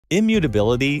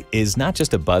Immutability is not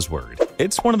just a buzzword,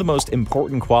 it's one of the most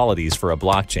important qualities for a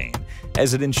blockchain,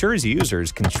 as it ensures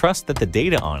users can trust that the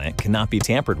data on it cannot be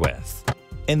tampered with.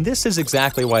 And this is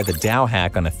exactly why the DAO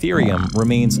hack on Ethereum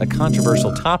remains a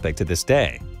controversial topic to this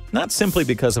day. Not simply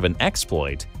because of an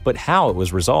exploit, but how it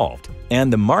was resolved,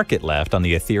 and the mark it left on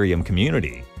the Ethereum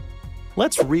community.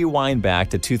 Let's rewind back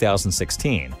to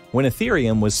 2016, when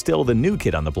Ethereum was still the new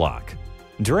kid on the block.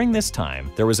 During this time,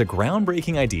 there was a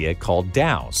groundbreaking idea called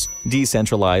DAOs,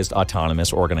 Decentralized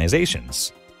Autonomous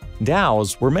Organizations.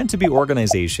 DAOs were meant to be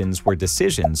organizations where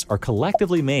decisions are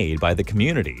collectively made by the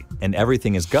community, and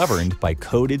everything is governed by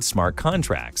coded smart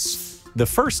contracts. The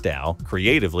first DAO,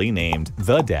 creatively named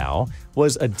the DAO,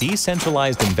 was a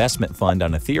decentralized investment fund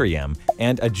on Ethereum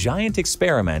and a giant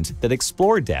experiment that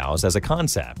explored DAOs as a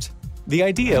concept. The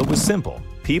idea was simple.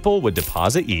 People would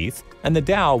deposit ETH, and the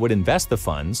DAO would invest the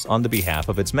funds on the behalf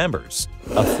of its members.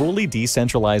 A fully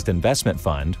decentralized investment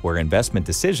fund where investment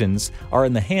decisions are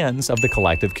in the hands of the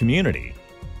collective community.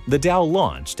 The DAO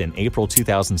launched in April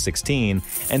 2016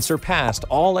 and surpassed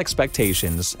all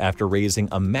expectations after raising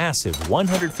a massive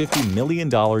 $150 million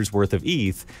worth of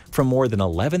ETH from more than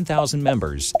 11,000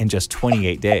 members in just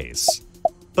 28 days.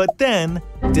 But then,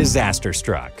 disaster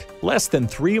struck. Less than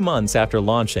 3 months after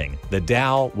launching, the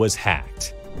DAO was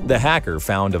hacked. The hacker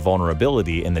found a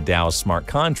vulnerability in the DAO's smart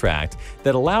contract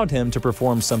that allowed him to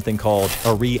perform something called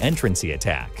a re-entrancy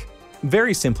attack.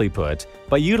 Very simply put,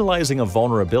 by utilizing a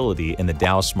vulnerability in the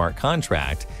DAO smart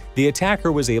contract, the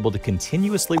attacker was able to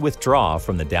continuously withdraw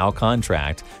from the DAO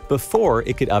contract before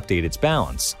it could update its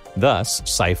balance, thus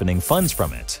siphoning funds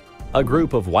from it. A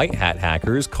group of white hat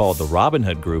hackers called the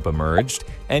Robinhood Group emerged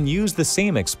and used the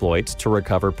same exploit to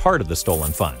recover part of the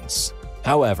stolen funds.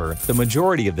 However, the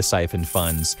majority of the siphoned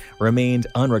funds remained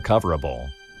unrecoverable.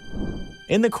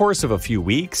 In the course of a few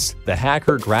weeks, the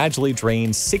hacker gradually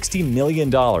drained $60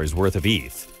 million worth of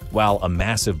ETH, while a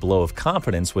massive blow of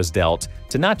confidence was dealt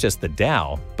to not just the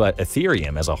DAO, but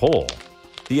Ethereum as a whole.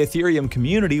 The Ethereum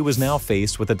community was now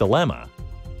faced with a dilemma.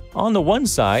 On the one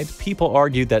side, people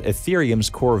argued that Ethereum's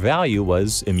core value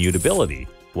was immutability.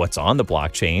 What's on the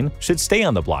blockchain should stay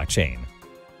on the blockchain.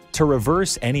 To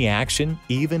reverse any action,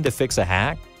 even to fix a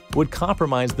hack, would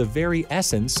compromise the very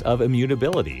essence of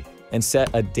immutability and set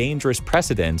a dangerous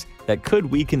precedent that could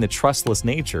weaken the trustless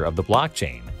nature of the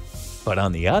blockchain. But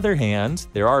on the other hand,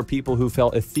 there are people who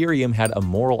felt Ethereum had a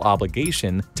moral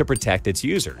obligation to protect its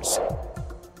users.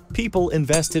 People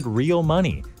invested real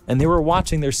money, and they were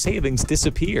watching their savings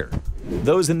disappear.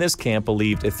 Those in this camp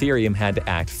believed Ethereum had to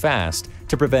act fast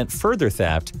to prevent further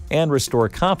theft and restore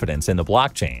confidence in the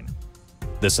blockchain.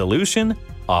 The solution?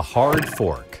 A hard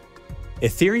fork.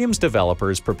 Ethereum's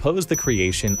developers proposed the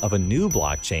creation of a new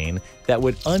blockchain that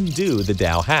would undo the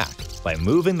DAO hack by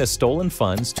moving the stolen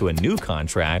funds to a new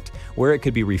contract where it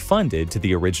could be refunded to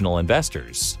the original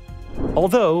investors.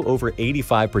 Although over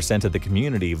 85% of the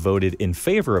community voted in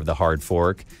favor of the hard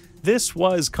fork, this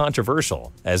was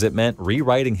controversial, as it meant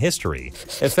rewriting history,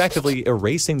 effectively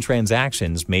erasing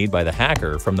transactions made by the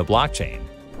hacker from the blockchain.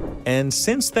 And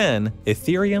since then,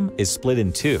 Ethereum is split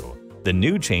in two, the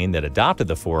new chain that adopted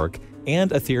the fork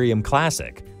and Ethereum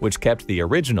Classic, which kept the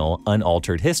original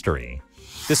unaltered history.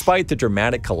 Despite the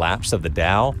dramatic collapse of the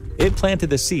DAO, it planted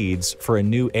the seeds for a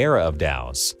new era of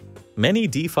DAOs. Many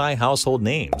DeFi household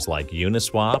names like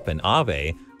Uniswap and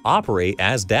Aave operate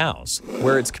as DAOs,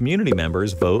 where its community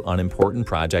members vote on important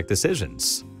project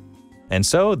decisions. And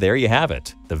so there you have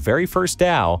it, the very first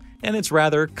DAO and its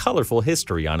rather colorful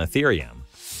history on Ethereum.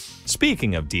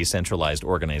 Speaking of decentralized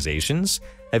organizations,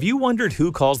 have you wondered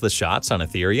who calls the shots on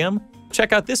Ethereum?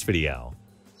 Check out this video.